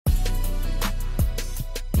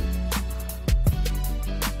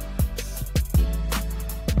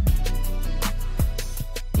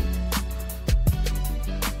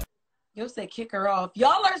He'll say kick her off.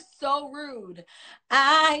 Y'all are so rude.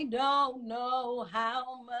 I don't know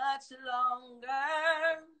how much longer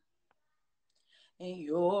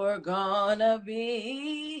you're gonna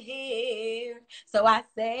be here. So I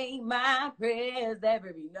say my prayers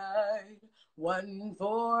every night. One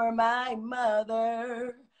for my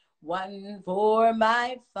mother, one for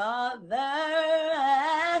my father,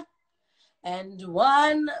 and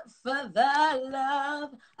one for the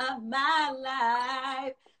love of my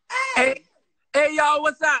life. Hey, y'all,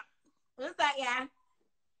 what's up? What's up, y'all?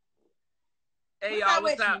 Hey, y'all,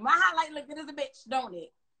 what's up? You? My highlight look good as a bitch, don't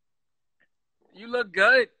it? You look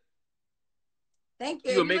good. Thank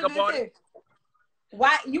you. You a makeup artist?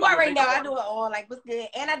 Why? You already know I do it all. Like, what's good?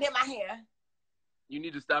 And I did my hair. You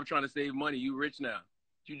need to stop trying to save money. You rich now.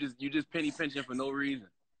 You just penny pinching for no reason.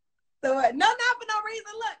 So no, not for no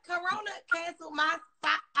reason. Look, Corona canceled my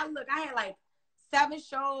spot. I had like 7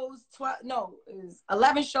 shows,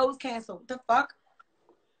 11 shows canceled. What the fuck?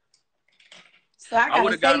 So I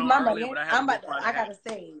gotta save my money. I gotta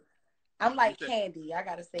save. I'm like Candy. I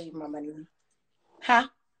gotta save my money. Huh?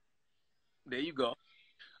 There you go.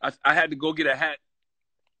 I had to go get a hat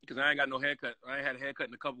because I ain't got no haircut. I ain't had a haircut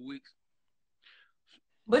in a couple weeks.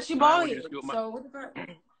 But you bald headed. So what the fuck?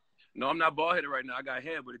 No, I'm not bald headed right now. I got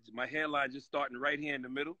hair, but my hairline just starting right here in the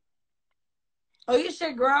middle. Oh, your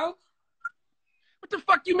shit grow? What the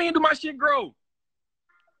fuck you mean do my shit grow?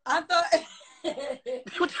 I thought...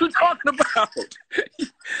 What you talking about?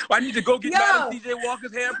 I need to go get Madam DJ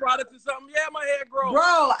Walker's hair products or something? Yeah, my hair grows. Bro,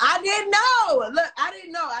 I didn't know. Look, I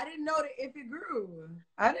didn't know. I didn't know that if it grew.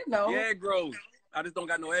 I didn't know. Yeah, it grows. I just don't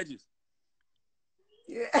got no edges.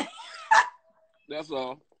 Yeah. That's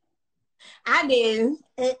all. I did.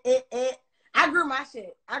 I grew my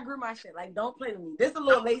shit. Like, don't play with me. This a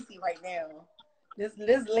little lacy right now. This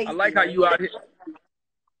lacy. I like how you out here.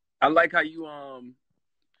 I like how you out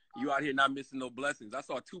here not missing no blessings. I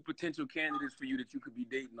saw 2 potential candidates for you that you could be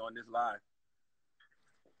dating on this live.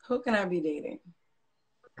 Who can I be dating?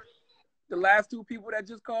 The last 2 people that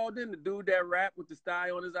just called in, the dude that rapped with the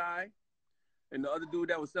sty on his eye, and the other dude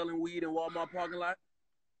that was selling weed in Walmart parking lot.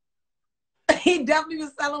 He definitely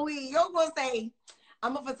was selling weed. You're gonna say,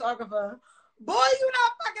 I'm a photographer. Boy, you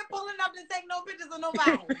not fucking pulling up to take no pictures of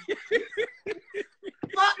nobody.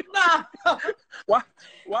 Fuck no.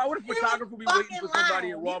 Why would a photographer be waiting for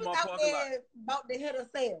somebody in Walmart parking lot? About to hit a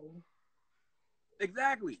sale.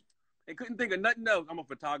 Exactly. They couldn't think of nothing else. I'm a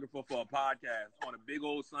photographer for a podcast on a big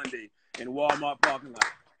old Sunday in Walmart parking lot.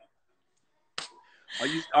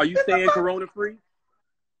 Are you staying corona free?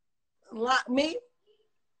 Me?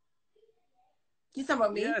 You talking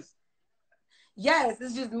about me? Yes. Yes,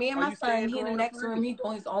 it's just me and my son. He in the next free? room. He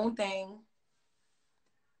doing his own thing.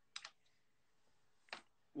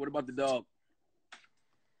 What about the dog?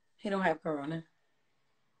 He don't have corona.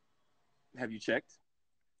 Have you checked?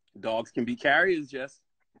 Dogs can be carriers, Jess.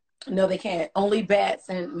 No, they can't. Only bats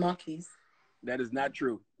and monkeys. That is not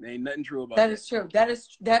true. There ain't nothing true about that. That is true.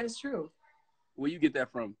 That is true. Where you get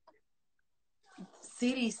that from?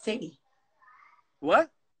 CDC.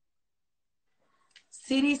 What?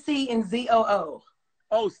 CDC and ZOO.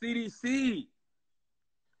 Oh, CDC.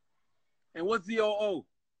 And what's ZOO?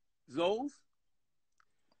 Zoes?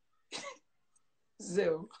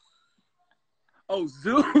 Zoo. Oh,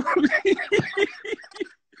 zoo.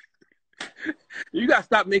 You gotta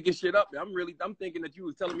stop making shit up. I'm thinking that you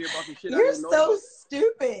was telling me about some shit. You're so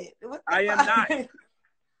stupid. I am not.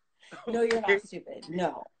 No, you're not stupid.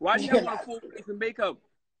 No. Why do you have on a full face of makeup?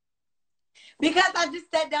 Because I just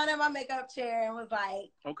sat down in my makeup chair and was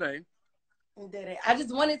like, okay, and did it. I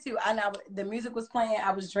just wanted to. The music was playing.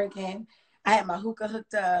 I was drinking. I had my hookah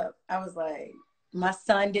hooked up. I was like, my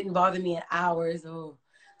son didn't bother me in hours. Oh,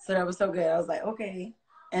 so that was so good. I was like, okay,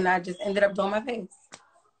 and I just ended up doing my face.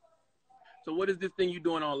 So what is this thing you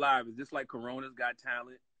doing on live? Is this like Corona's Got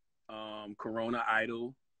Talent? Corona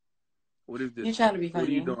Idol? What is this? You're trying to be funny. What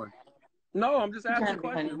are you doing? No, I'm just asking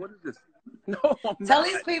questions. What is this? No, I'm Tell not.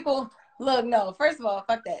 These people, look, no, first of all,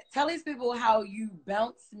 fuck that. Tell these people how you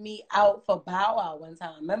bounced me out for Bow Wow one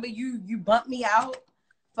time. Remember you bumped me out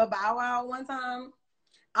for Bow Wow one time?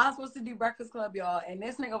 I was supposed to do Breakfast Club, y'all, and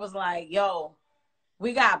this nigga was like, yo,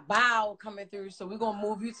 we got Bow coming through, so we're going to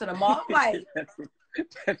move you to the mall. I'm like,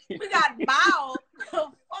 we got Bow? Boy,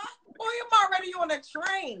 I'm already on the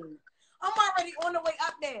train. I'm already on the way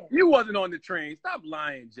up there. You wasn't on the train. Stop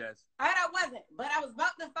lying, Jess. I wasn't, but I was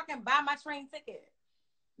about to fucking buy my train ticket.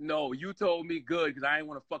 No, you told me good because I ain't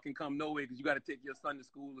want to fucking come nowhere because you got to take your son to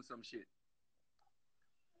school or some shit.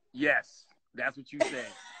 Yes, that's what you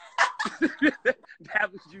said.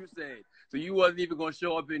 That's what you said. So you wasn't even going to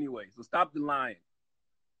show up anyway. So stop the lying.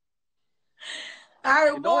 All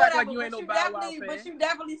right, And well, don't act like whatever. you ain't But no you Bow Wow definitely, fan. but you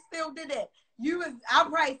definitely still did that. You was, I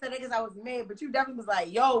probably said it because I was mad, but you definitely was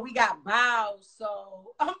like, "Yo, we got Bow."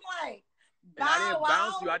 So I'm like, And I Bow didn't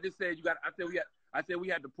bounce you. Wow. I just said you got. I said we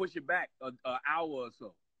had to push it back an hour or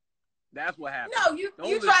so. That's what happened. No,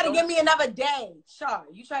 you tried to give me another day. Sure,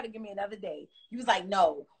 you tried to give me another day. You was like,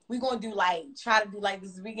 "No, we gonna do like try to do like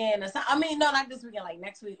this weekend or something." I mean, no, not this weekend, like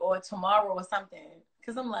next week or tomorrow or something.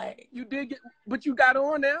 Because I'm like, You did get, but you got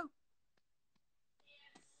on there.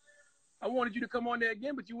 I wanted you to come on there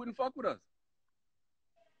again, but you wouldn't fuck with us.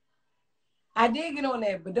 I did get on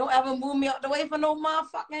there, but don't ever move me out the way for no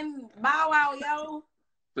motherfucking Bow Wow, yo.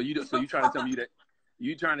 So you trying to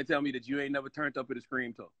tell me that you ain't never turned up at a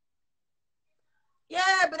Scream Talk? Yeah,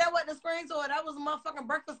 but that wasn't the screen tour. That was a motherfucking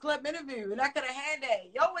Breakfast Club interview, and I could have had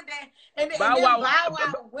that. Yo went there, and then Bow Wow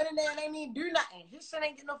went in there and they didn't even do nothing. His shit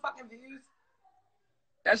ain't get no fucking views.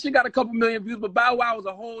 That shit got a couple million views, but Bow Wow was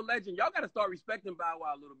a whole legend. Y'all got to start respecting Bow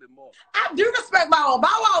Wow a little bit more. I do respect Bow Wow.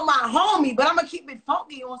 Bow Wow my homie, but I'm going to keep it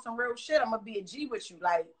funky on some real shit. I'm going to be a G with you.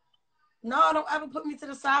 Like, no, don't ever put me to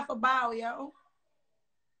the side for Bow, yo.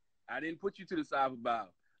 I didn't put you to the side for Bow.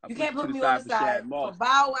 You can't put me on the side for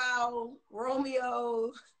Bow Wow,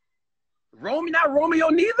 Romeo. Not Romeo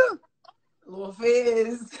neither? Lil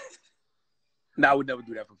Fizz. No, I would never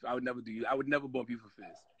do that. I would never do you. I would never bump you for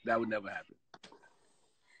Fizz. That would never happen.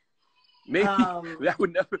 Maybe that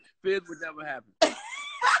would never. Fizz would never happen.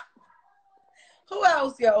 Who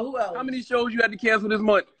else, yo? Who else? How many shows you had to cancel this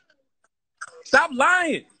month? Stop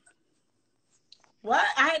lying. What?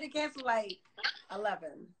 I had to cancel like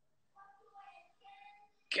 11.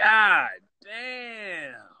 God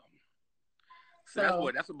damn.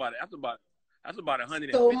 So that's about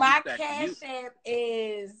 150. So my Cashapp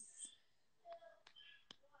is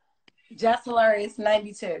Just Hilarious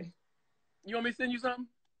 92. You want me to send you something?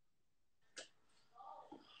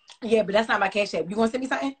 Yeah, but that's not my Cashapp. You gonna send me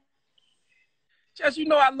something? Jess, you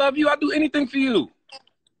know I love you. I'll do anything for you.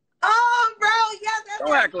 Oh, bro, yeah, that's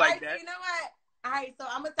don't act like that. You know what? All right, so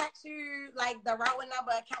I'm gonna text you like the routing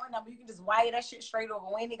number, account number. You can just wire that shit straight over.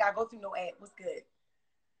 We ain't gotta go through no ad. What's good?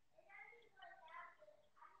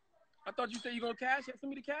 I thought you said you gonna cash app. Send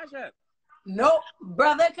me the Cash App. Nope,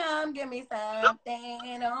 brother, come give me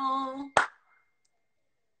something on.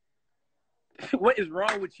 What is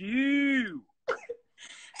wrong with you?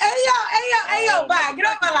 Hey yo, bye. Get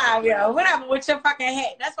off my live, yo. Whatever with your fucking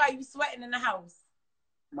hat. That's why you sweating in the house.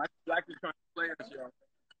 My black is trying to play us, yo.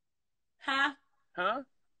 Huh? Huh?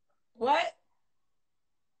 What?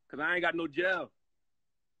 Cause I ain't got no gel.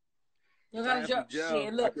 You're gonna jump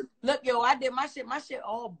shit. Look, yo, I did my shit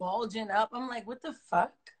all bulging up. I'm like, what the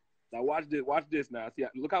fuck? Now watch this now. See,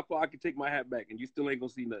 look how far I can take my hat back and you still ain't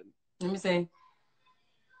gonna see nothing. Let me see.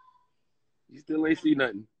 You still ain't see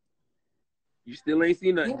nothing. You still ain't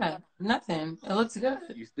see nothing. Yeah, nothing. It looks good.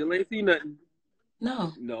 You still ain't see nothing.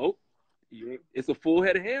 No. Nope. You ain't. It's a full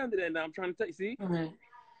head of hair under there now. I'm trying to tell you. See? All right.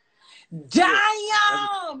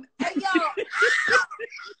 Damn! Hey, yo.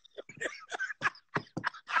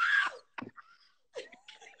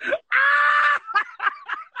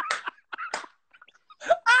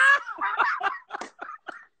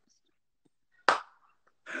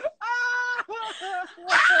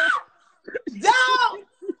 Don't!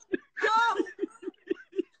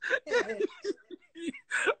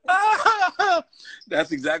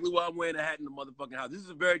 That's exactly why I'm wearing a hat in the motherfucking house. This is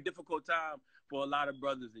a very difficult time for a lot of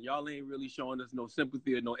brothers, and y'all ain't really showing us no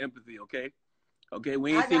sympathy or no empathy, okay? Okay,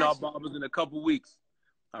 we ain't seen our barbers in a couple weeks.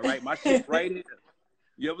 All right, my shit's right here.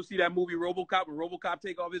 You ever see that movie RoboCop when RoboCop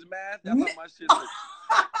take off his mask? That's how my shit looks.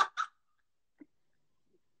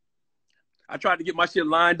 I tried to get my shit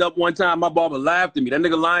lined up one time. My barber laughed at me. That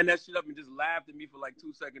nigga lined that shit up and just laughed at me for like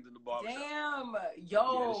 2 seconds in the barber shop. Damn,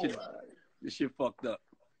 yo. Yeah, this shit fucked up.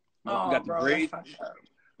 Oh, we got the grades. Up.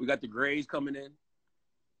 We got the grades coming in.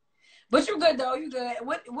 But you good though. You good.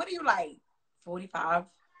 What do you like? 45?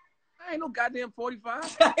 I ain't no goddamn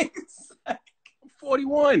 45. I'm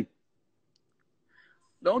 41.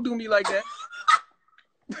 Don't do me like that.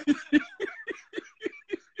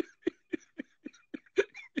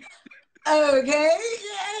 Okay.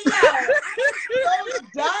 Yeah. So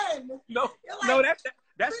done. No, like, no, that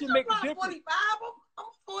should make a difference. 45. I'm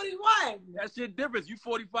 41. That shit difference. You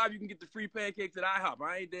 45, you can get the free pancakes at IHOP.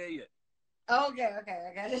 I ain't there yet. Okay. I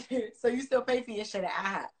got it. So you still pay for your shit at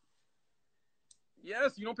IHOP?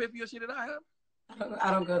 Yes, you don't pay for your shit at IHOP?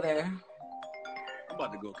 I don't go there. I'm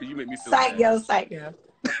about to go because you make me feel psycho.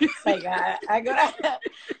 bad. I go there.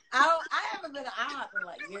 I haven't been to IHOP in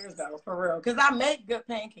like years though, for real. Because I make good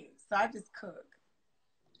pancakes, so I just cook.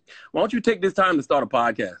 Why don't you take this time to start a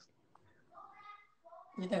podcast?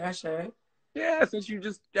 You think I should? Yeah, since you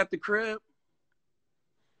just got the crib.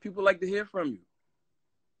 People like to hear from you.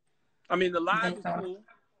 I mean, the You live think is so? cool.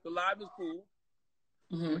 The live is cool.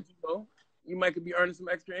 Mm-hmm. But, you know, you might could be earning some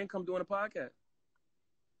extra income doing a podcast.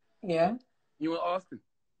 Yeah. You in Austin.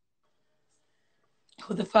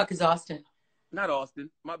 Who the fuck is Austin? Not Austin.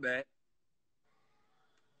 My bad.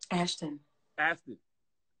 Ashton. Aston.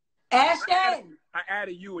 Ashton! I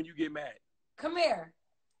added you and you get mad. Come here.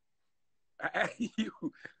 I added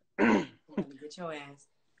you. Get your ass.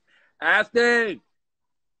 Aston.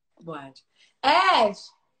 Watch. Ash!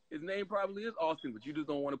 His name probably is Austin, but you just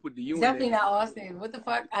don't want to put the U in Definitely there. not Austin. What the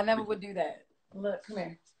fuck? I never would do that. Look, come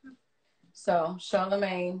here. So,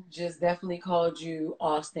 Charlamagne just definitely called you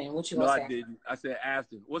Austin. What you No, gonna I say? didn't. I said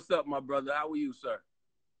Aston. What's up, my brother? How are you, sir?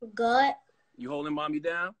 Good. You holding mommy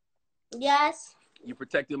down? Yes. You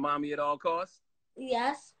protecting mommy at all costs?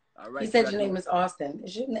 Yes. All right. You said your name is Austin.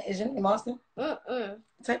 Is your name Austin? Mm-mm.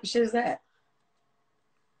 What type of shit is that?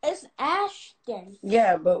 It's Ashton.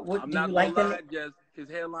 Yeah, but what I'm do you not like gonna the lie, Jess. His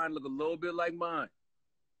hairline look a little bit like mine.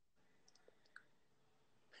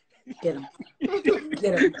 Get him. Get him.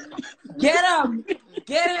 Get him.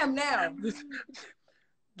 Get him now.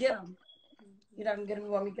 Get him. You not gonna get him?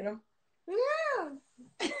 You want me to get him? No.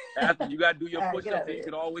 After you gotta do your All right, get push-ups, out so of you here.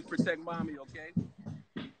 can always protect mommy, okay?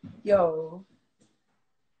 Yo.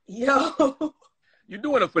 You're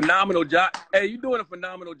doing a phenomenal job. Hey, you're doing a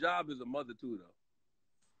phenomenal job as a mother too, though.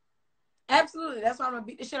 Absolutely. That's why I'm gonna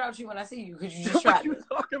beat the shit out of you when I see you, because you just What tried you it.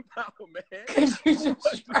 talking about, man? Because you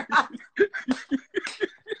just tried.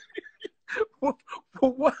 For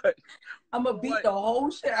what? I'm gonna beat the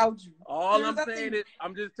whole shit out of you. All I'm saying is,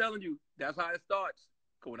 I'm just telling you, that's how it starts.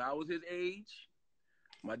 'Cause when I was his age,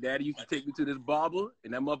 my daddy used to take me to this barber,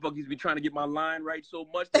 and that motherfucker used to be trying to get my line right so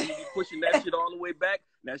much that he'd be pushing that shit all the way back.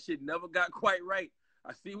 And that shit never got quite right.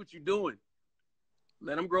 I see what you're doing.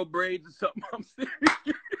 Let him grow braids or something. I'm serious.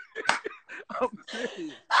 I'm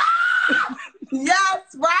serious.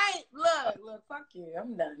 Yes, right. Look, fuck you.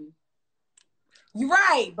 I'm done. You're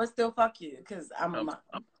right, but still fuck you, because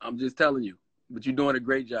I'm just telling you. But you're doing a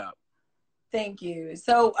great job. Thank you.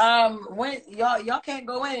 So when y'all can't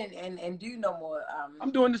go in and do no more.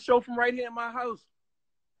 I'm doing the show from right here in my house.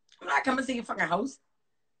 I'm not coming to your fucking house.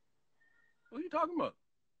 What are you talking about?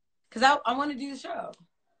 Because I want to do the show.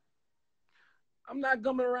 I'm not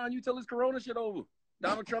coming around you till this corona shit over.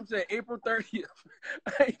 Donald Trump said April 30th.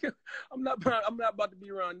 I'm not about to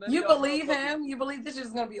be around none of You y'all believe motherfuckers. him? You believe this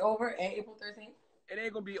is going to be over on April 13th? It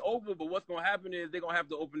ain't gonna be over, but what's gonna happen is they're gonna have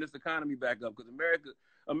to open this economy back up because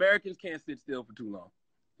Americans can't sit still for too long.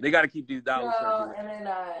 They got to keep these dollars circulating. And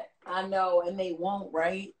then I know, and they won't,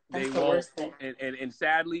 right? That's They the won't. worst thing. And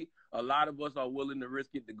sadly, a lot of us are willing to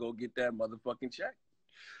risk it to go get that motherfucking check.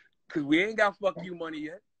 Cause we ain't got fuck you money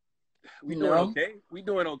yet. We doing okay. We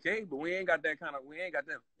doing okay, but we ain't got that kind of. We ain't got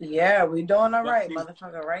them. Yeah, we doing all right,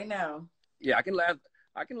 motherfucker, right now. Yeah, I can last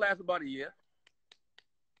about a year.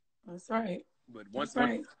 That's right. But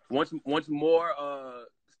once more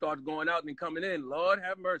starts going out and coming in, Lord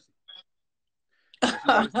have mercy.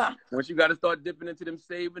 Once you got to start dipping into them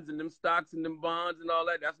savings and them stocks and them bonds and all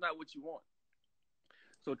that, that's not what you want.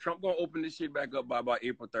 So Trump gonna open this shit back up by about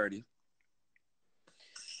April 30th.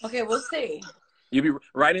 Okay, we'll see. You'll be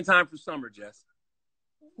right in time for summer, Jess.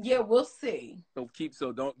 Yeah, we'll see.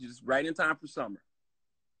 So don't just right in time for summer.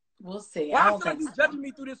 We'll see. Why I feel like you judging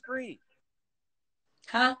me through this screen?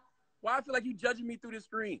 Huh? Why I feel like you judging me through this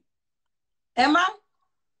screen? Am I?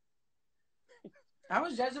 I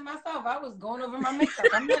was judging myself. I was going over my makeup.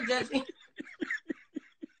 I'm not judging.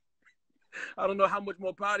 I don't know how much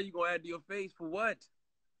more powder you gonna add to your face for what?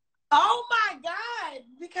 Oh my God!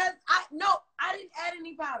 Because I didn't add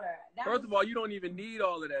any powder. First of all, you don't even need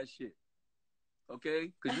all of that shit. Okay?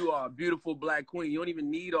 Because you are a beautiful black queen. You don't even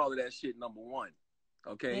need all of that shit, number one.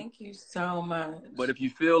 Okay? Thank you so much. But if you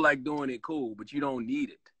feel like doing it, cool. But you don't need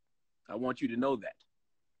it. I want you to know that.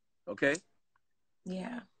 Okay?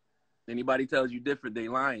 Yeah. Anybody tells you different, they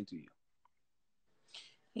lying to you.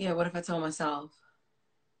 Yeah, what if I told myself?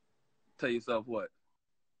 Tell yourself what?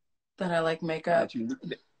 That I like makeup.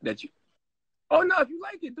 That you. Oh, no, if you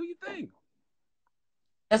like it, do your thing.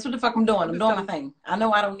 That's what the fuck I'm doing. I'm doing my thing. I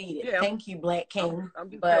know I don't need it. Yeah, thank you, Black King. I'm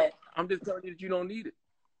just telling you that you don't need it.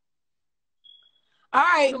 All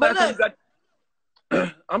right, but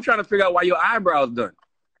look. I'm trying to figure out why your eyebrows done.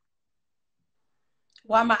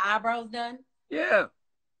 Why my eyebrows done? Yeah.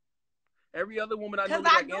 Every other woman I know.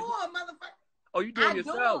 Because I do them, motherfucker. Oh, you doing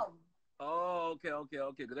yourself? Do oh, okay.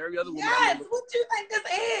 Because every other woman. Yes, what you think this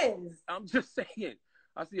is? I'm just saying.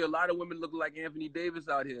 I see a lot of women looking like Anthony Davis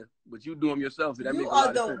out here, but you do them yourself. So that you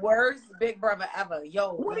are the worst big brother ever.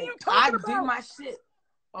 Yo, what are you talking about? I do my shit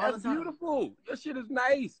all That's the time. Beautiful. Your shit is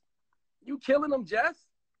nice. You killing them, Jess.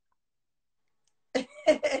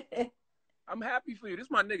 I'm happy for you. This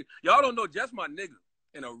my nigga. Y'all don't know Jess my nigga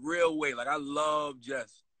in a real way. Like, I love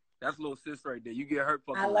Jess. That's little sis right there. You get hurt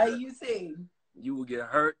fucking with love Jess. you too. You will get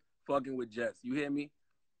hurt fucking with Jess. You hear me?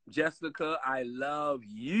 Jessica, I love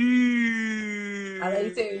you. I love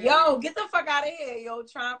you too. Yo, get the fuck out of here, yo.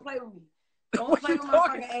 Try and play with me. Don't play with my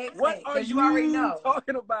fucking accent. What are you already know.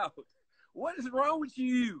 talking about? What is wrong with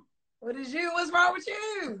you? What is you? What's wrong with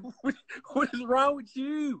you? What is wrong with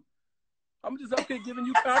you? I'm just up here giving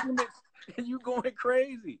you compliments and you going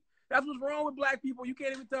crazy. That's what's wrong with black people. You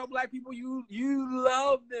can't even tell black people you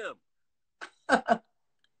love them. I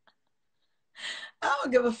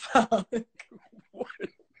don't give a fuck.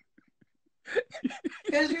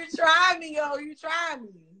 Because you tried me, yo. You tried me.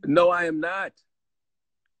 No, I am not.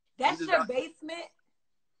 That's your basement?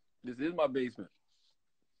 This is my basement.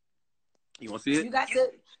 You want to see it?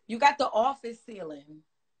 You got the office ceiling.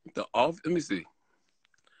 Let me see.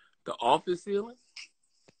 The office ceiling?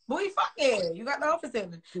 Boy, fuck yeah. You got the office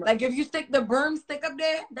ceiling. Like, if you stick the broomstick up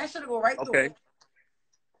there, that should go right through it.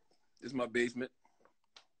 This is my basement.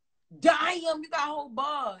 Damn, you got a whole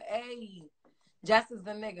bar. Hey, Jess is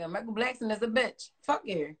the nigga. Michael Blackson is a bitch. Fuck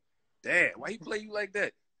yeah. Damn, why he play you like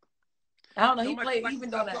that? I don't know. He been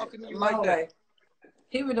doing that my whole life.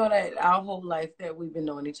 He been doing that our whole life that we've been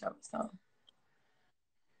knowing each other. So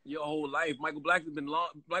your whole life, Michael Blackson's been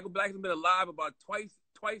alive about twice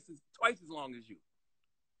as long as you.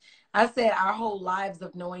 I said our whole lives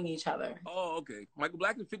of knowing each other. Oh, okay. Michael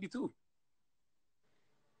Blackson's 52.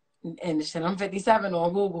 And shit, I'm 57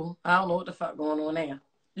 on Google. I don't know what the fuck going on there.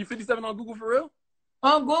 You 57 on Google for real?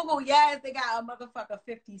 On Google, yes, they got a motherfucker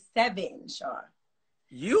 57, sure.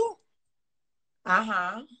 You?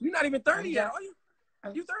 Uh-huh. You're not even 30 yet, are you?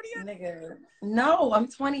 You 30 yet? Nigga. No, I'm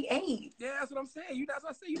 28. Yeah, that's what I'm saying. That's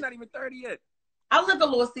what I say. You're not even 30 yet. I look a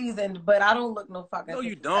little seasoned, but I don't look no fucking. No, 57.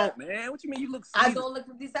 you don't, man. What you mean you look seasoned? I don't look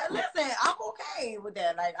 57. Listen, I'm okay with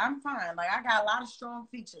that. Like, I'm fine. Like, I got a lot of strong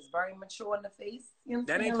features. Very mature in the face. You know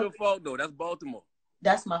that ain't your fault, though. That's Baltimore.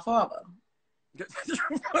 That's my father.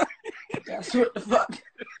 That's what the fuck.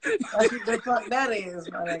 That's what the fuck that is,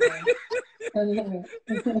 my nigga.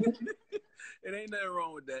 It ain't nothing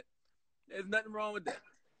wrong with that. There's nothing wrong with that.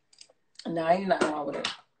 No, ain't nothing wrong with it.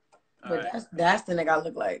 But right. That's the nigga I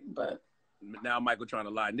look like. But now Michael trying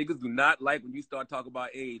to lie. Niggas do not like when you start talking about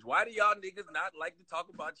age. Why do y'all niggas not like to talk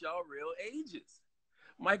about y'all real ages?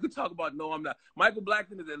 Michael talk about, no, I'm not. Michael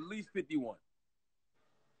Blackson is at least 51.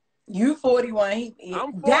 You 41.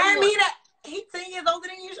 I'm 41. Damn, he 10 years older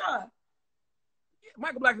than you, Sean. Yeah,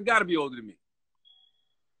 Michael Blackson got to be older than me.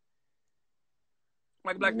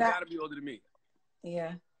 Michael Blackson got to be older than me.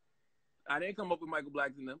 Yeah. I didn't come up with Michael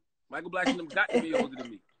Blackson them. Michael Blackson them got to be older than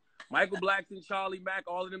me. Michael Blackson, Charlamangne,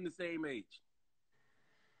 all of them the same age.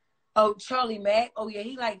 Oh, Charlamangne? Oh, yeah,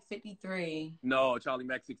 he like 53. No,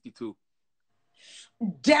 Charlamangne 62.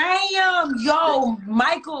 Damn, yo,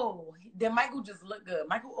 Michael. Then Michael just look good.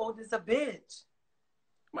 Michael old as a bitch.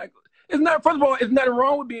 Michael, first of all, it's nothing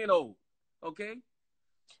wrong with being old, okay?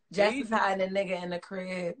 Jess is hiding a nigga in the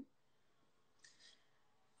crib.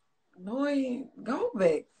 Boy, go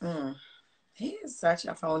back. He is such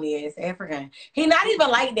a phony ass African. He not even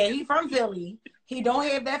like that. He from Philly. He don't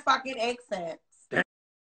have that fucking accent.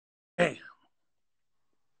 Damn.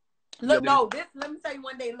 Look, no, let me tell you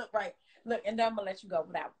one day, look, right. Look, and then I'm gonna let you go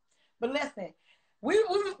without. But listen, we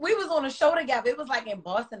was on a show together. It was like in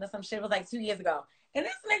Boston or some shit. It was like 2 years ago. And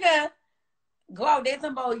this nigga go out there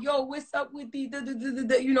talking about, yo, what's up with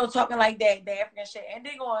the you know, talking like that, the African shit. And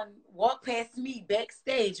they gonna walk past me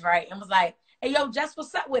backstage, right? And was like, hey, yo, Jess,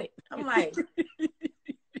 what's up with it? I'm like,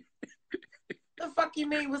 the fuck you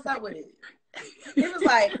mean, what's up with it? He was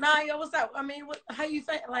like, nah, yo, what's up? I mean, how you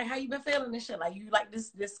feel? Like, how you been feeling this shit? Like, you like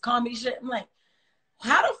this comedy shit? I'm like,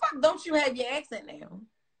 how the fuck don't you have your accent now?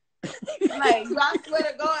 Like, I swear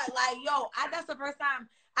to God, like, yo, that's the first time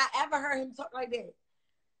I ever heard him talk like that.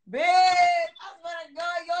 Bitch, I swear to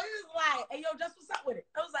God, yo, he was like, hey, yo, just what's up with it?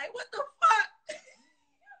 I was like, what the fuck?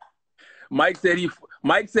 Mike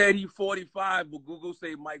said he 45, but Google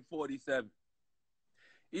say Mike 47.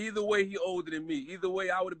 Either way, he older than me. Either way,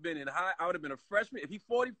 I would have been a freshman. If he's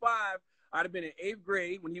 45, I'd have been in 8th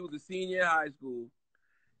grade when he was a senior in high school.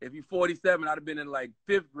 If he's 47, I'd have been in like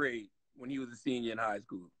 5th grade when he was a senior in high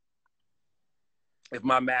school. If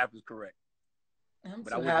my math is correct. I'm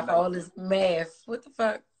too high for all this math. What the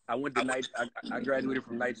fuck? I went to night. I graduated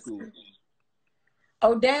from night school.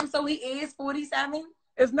 Oh, damn. So he is 47?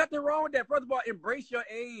 There's nothing wrong with that. First of all, embrace your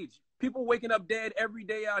age. People waking up dead every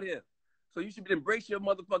day out here. So you should embrace your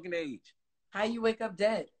motherfucking age. How you wake up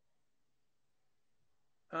dead?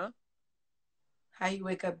 Huh? How you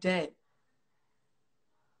wake up dead?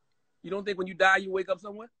 You don't think when you die, you wake up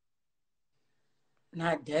somewhere?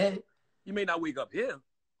 Not dead. You may not wake up here,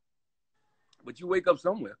 but you wake up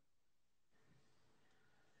somewhere.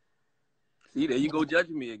 See, there you go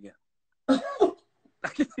judging me again. I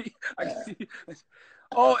can see.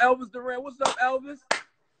 Oh, Elvis Duran. What's up, Elvis?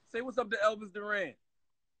 Say what's up to Elvis Duran.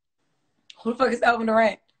 Who the fuck is Elvis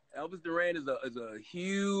Duran? Elvis Duran is a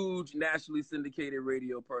huge nationally syndicated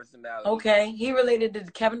radio personality. Okay, he related to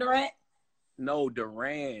Kevin Durant? No,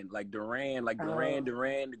 Duran, like Duran,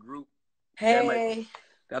 the group. Hey.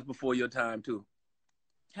 That's before your time too.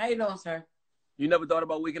 How you doing, sir? You never thought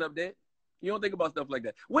about waking up dead? You don't think about stuff like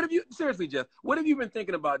that. What have you, seriously, Jess, what have you been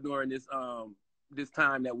thinking about during this this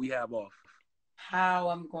time that we have off? How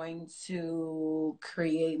I'm going to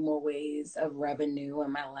create more ways of revenue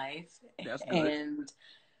in my life. That's good. And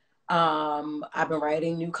I've been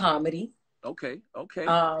writing new comedy. Okay.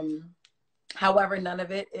 However, none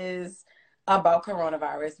of it is about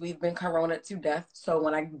coronavirus. We've been corona to death. So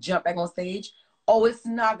when I jump back on stage, it's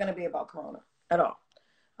not going to be about corona at all.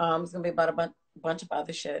 It's going to be about a bunch of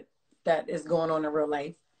other shit that is going on in real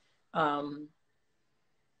life.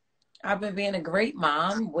 I've been being a great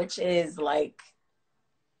mom, which is like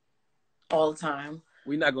all the time.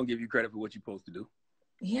 We're not going to give you credit for what you're supposed to do.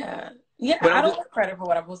 Yeah. But I don't get credit for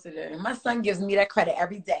what I'm supposed to do. My son gives me that credit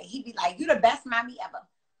every day. He be like, "You the best mommy ever."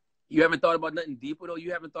 You haven't thought about nothing deeper, though?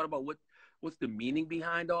 You haven't thought about what's the meaning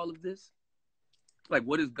behind all of this? Like,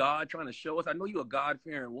 what is God trying to show us? I know you're a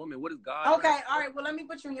God-fearing woman. What is God? Okay, all right. Well, let me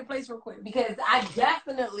put you in your place real quick because I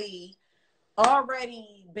definitely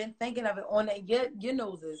already been thinking of it on that. Your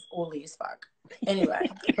nose is oily as fuck. Anyway,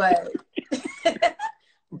 but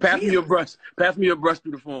pass me your brush. Pass me your brush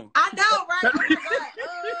through the phone. I know, right? Oh my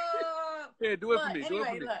God. Yeah, do it for me. Anyway, do it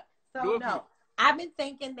for me. So no, I've been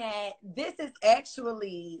thinking that this is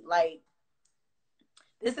actually like,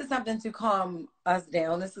 this is something to calm us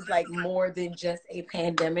down. This is like more than just a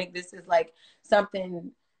pandemic. This is like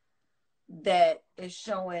something that is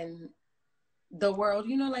showing the world,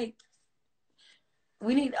 like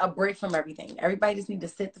we need a break from everything. Everybody just need to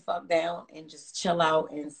sit the fuck down and just chill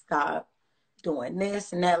out and stop doing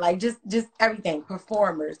this and that. Like just everything.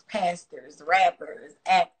 Performers, pastors, rappers,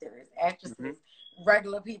 actors, actresses,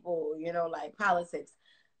 regular people, like politics,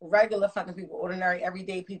 regular fucking people, ordinary,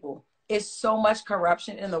 everyday people. It's so much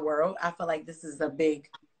corruption in the world. I feel like this is a big,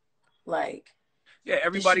 yeah,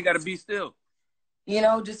 everybody got to be still.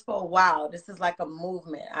 Just for a while. This is like a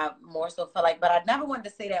movement. I more so feel like, but I never wanted to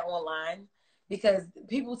say that online because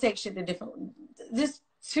people take shit to just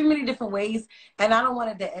too many different ways. And I don't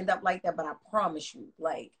want it to end up like that, but I promise you,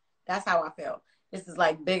 that's how I feel. This is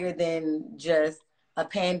like bigger than just a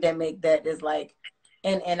pandemic that is like,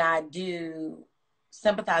 and I do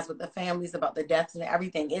sympathize with the families about the deaths and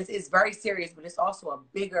everything. It's very serious, but it's also a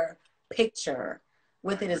bigger picture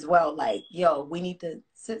with it as well. Like, yo, we need to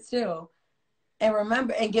sit still and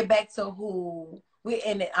remember and get back to who we.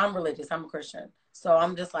 And I'm religious. I'm a Christian, so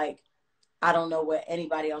I'm just like, I don't know what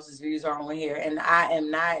anybody else's views are on here, and I am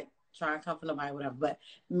not trying to come for nobody, whatever. But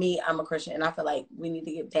me, I'm a Christian, and I feel like we need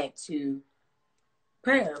to get back to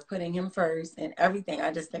prayer, putting Him first, and everything.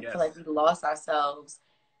 I just feel like we lost ourselves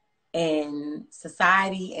in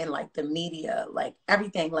society and like the media, like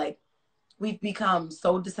everything. Like we've become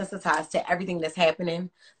so desensitized to everything that's happening,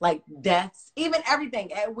 like deaths, even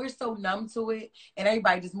everything. And we're so numb to it, and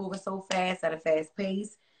everybody just moving so fast at a fast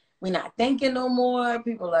pace. We're not thinking no more.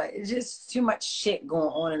 People are, it's just too much shit going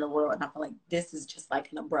on in the world. And I feel like this is just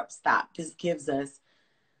like an abrupt stop. This gives us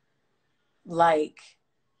like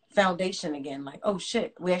foundation again. Like, oh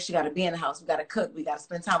shit, we actually got to be in the house. We got to cook. We got to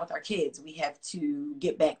spend time with our kids. We have to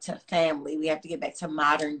get back to family. We have to get back to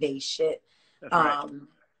modern day shit. That's right.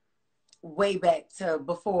 Way back to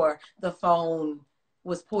before the phone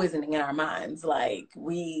was poisoning in our minds. Like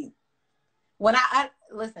when I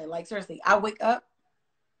listen, like seriously, I wake up,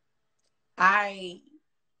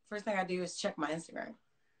 first thing I do is check my Instagram.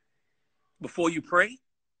 Before you pray?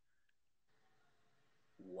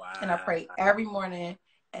 Wow. And I pray every morning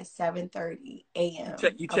at 7:30 a.m.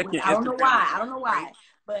 You check your Instagram. I don't know why.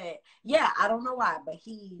 But yeah, I don't know why. But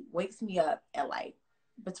he wakes me up at like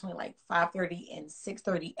between like 5:30 and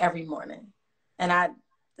 6:30 every morning. And I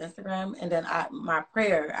Instagram, and then my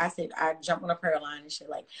prayer, I said I jump on a prayer line and shit.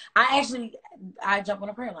 Like I jump on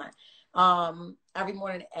a prayer line every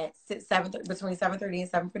morning at between 7:30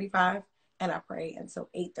 and 7:45, and I pray until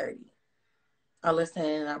 8:30. I listen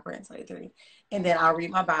and I pray until 8:30, and then I'll read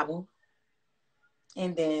my Bible,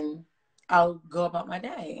 and then I'll go about my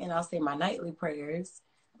day, and I'll say my nightly prayers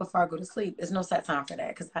before I go to sleep. There's no set time for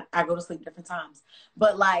that because I go to sleep different times.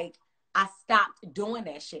 But like I stopped doing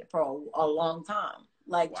that shit for a long time.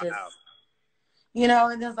 Like, wow. You know,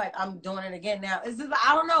 and it's like I'm doing it again now. It's just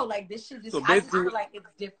I don't know, like this shit just So I just basically, feel like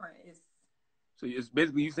it's different. so it's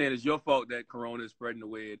basically you saying it's your fault that Corona is spreading the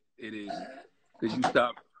way it is because you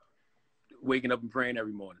stopped waking up and praying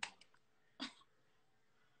every morning.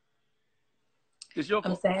 It's your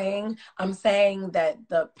fault. I'm saying that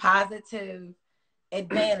the positive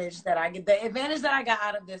advantage that I get, the advantage that I got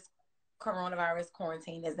out of this coronavirus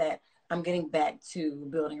quarantine is that I'm getting back to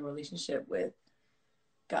building a relationship with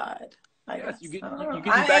God. Yes, you get back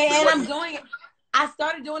to and I'm doing it. I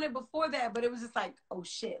started doing it before that, but it was just like, oh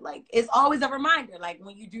shit. Like it's always a reminder. Like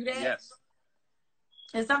when you do that, yes,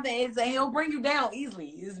 it's something. He'll bring you down easily.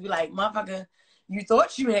 It's be like, motherfucker, you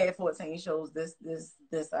thought you had 14 shows this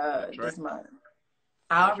month.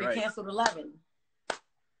 I already canceled 11.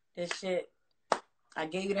 This shit, I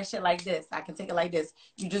gave you that shit like this. I can take it like this.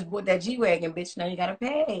 You just bought that G-Wagon, bitch. Now you gotta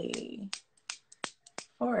pay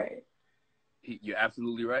for it. You're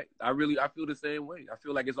absolutely right. I feel the same way. I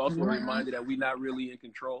feel like it's also a reminder that we're not really in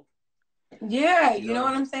control. Yeah, you know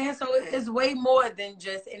what I'm saying? So it's way more than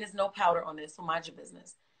just, and there's no powder on this, so mind your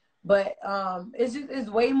business. But it's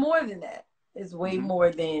way more than that. It's way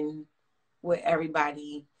more than what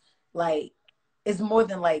everybody like. It's more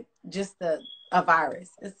than like just a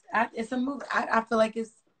virus. It's a movie. I feel like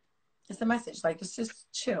it's a message. Like it's just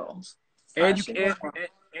chill. And you can't.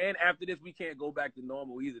 And after this, we can't go back to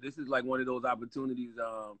normal either. This is like one of those opportunities.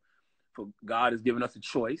 For God has given us a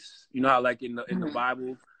choice. You know how like in the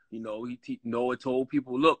Bible, you know, Noah told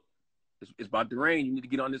people, look, it's about to rain. You need to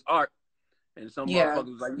get on this ark. And some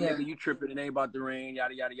motherfuckers was like, nigga, you tripping. It ain't about to rain.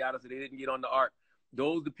 Yada yada yada. So they didn't get on the ark.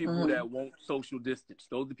 Those are the people that won't social distance.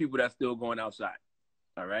 Those are the people that still going outside.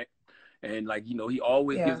 All right. And like, you know, he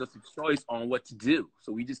always gives us a choice on what to do.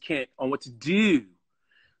 So we just can't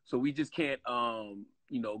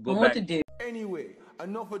you know, go back. Anyway,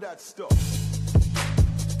 enough of that stuff.